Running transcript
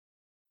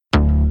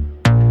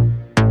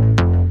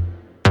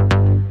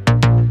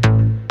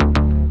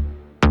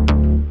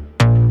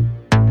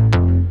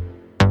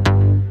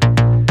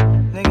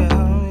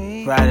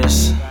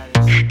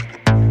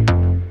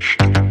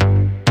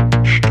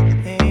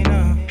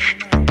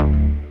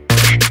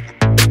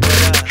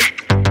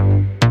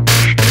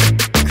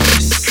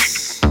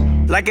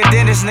Like a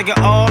dentist, nigga,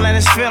 all in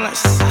his feelings.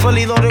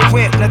 Fully loaded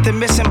whip, nothing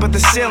missing but the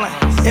ceiling.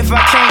 If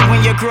I can't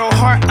win your girl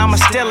heart, I'ma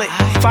steal it.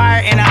 Fire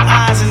in her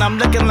eyes and I'm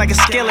looking like a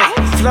skillet.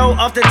 Flow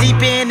off the deep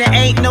end, there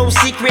ain't no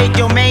secret.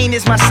 Your main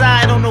is my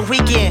side on the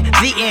weekend.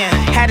 The end.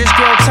 Had his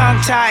girl tongue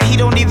tied, he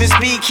don't even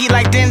speak. He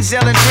like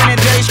Denzel and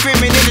Trinidad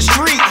screaming in the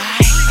street.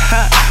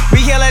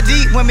 We hella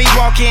deep when we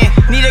walk in.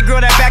 Need a girl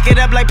that back it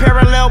up like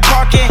parallel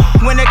parking.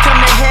 When it come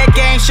to head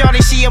game, shorty,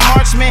 she a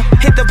marksman.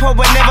 Hit the pole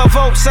but never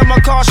vote, some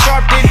call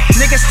Sharpton.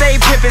 Niggas stay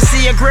pimpin',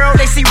 see a girl,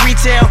 they see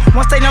retail.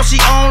 Once they know she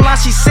online,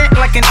 she sent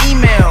like an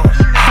email.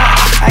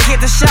 I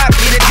hit the shop,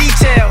 get the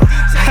detail.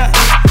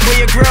 Where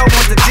your girl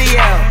want the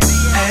DL.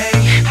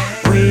 Hey,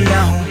 we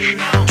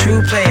on.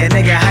 True player,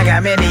 nigga, I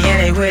got many and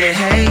they with it,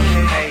 hey.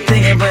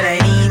 Thinking but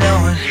ain't even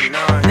knowing.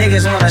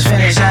 Niggas want us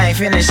finish, I ain't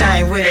finished,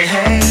 I ain't with it,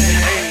 hey.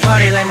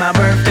 Party like my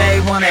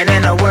birthday, want it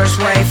in the worst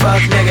way.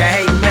 Fuck nigga,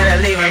 hatin',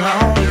 better leave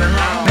alone.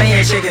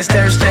 Million chickens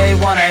thirsty,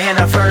 want her in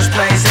the first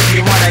place. If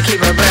you wanna keep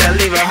her, better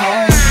leave her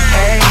home.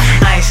 Hey,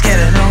 I ain't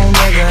scared of no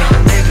nigga,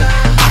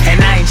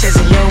 and I ain't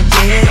chasing your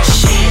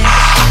bitch.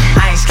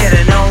 I ain't scared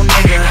of no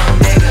nigga,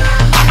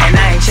 and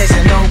I ain't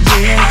chasing no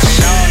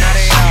bitch.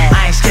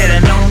 I ain't scared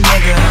of no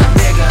nigga,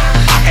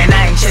 and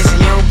I ain't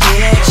chasing your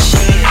bitch.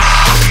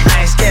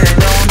 I ain't scared of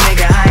no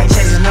nigga, I ain't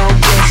chasing no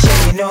bitch.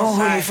 Yeah, you know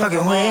who you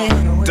fucking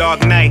with.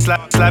 Dark nights,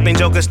 slapping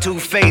jokers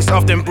two-faced.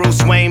 Often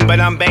Bruce Wayne, but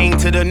I'm Bane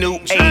to the new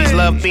age.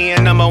 Love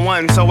being number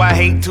one, so I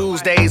hate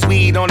Tuesdays.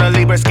 Weed on a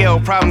Libra scale,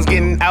 problems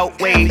getting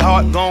outweighed.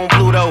 Heart gone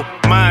Pluto,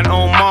 mind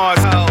on Mars.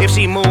 If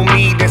she move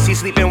me, then she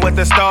sleeping with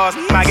the stars.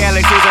 My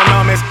galaxy's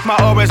enormous, my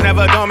aura's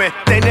never dormant.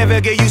 They never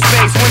give you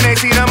space when they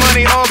see the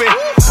money orbit.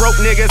 Broke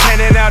niggas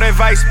handing out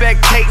advice,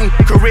 spectating.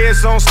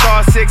 Careers on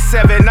star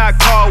 6-7, not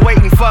call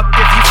waiting. Fuck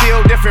if you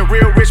feel different,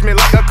 real Richmond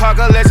like a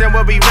cargo legend.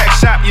 Will be wreck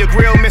shop, your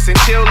grill missing,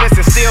 chill,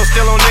 listen.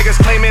 Still on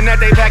niggas claiming that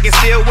they back and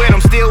still with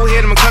them. Still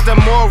hit them cause the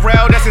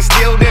moral that's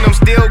instilled in them.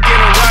 Still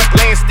getting rocked,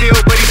 laying still,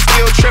 but he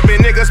still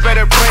tripping. Niggas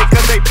better pray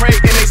cause they pray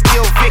and they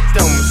still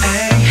victims.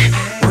 Hey,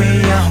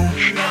 we on.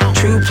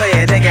 True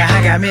player, nigga,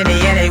 I got many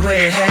and they with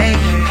it, hey.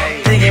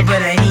 Thinking but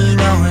ain't even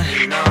knowing.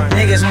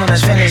 Niggas want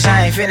us finish,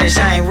 I ain't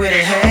finished, I ain't with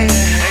it, hey.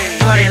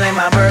 Party like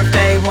my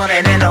birthday, want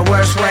it in the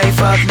worst way.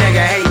 Fuck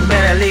nigga, hatin',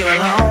 better leave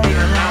alone.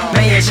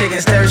 Million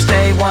chickens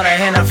thirsty, want her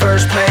in the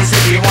first place.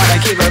 If you wanna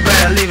keep her,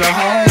 better leave her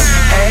home.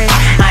 Hey,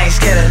 I ain't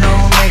scared of no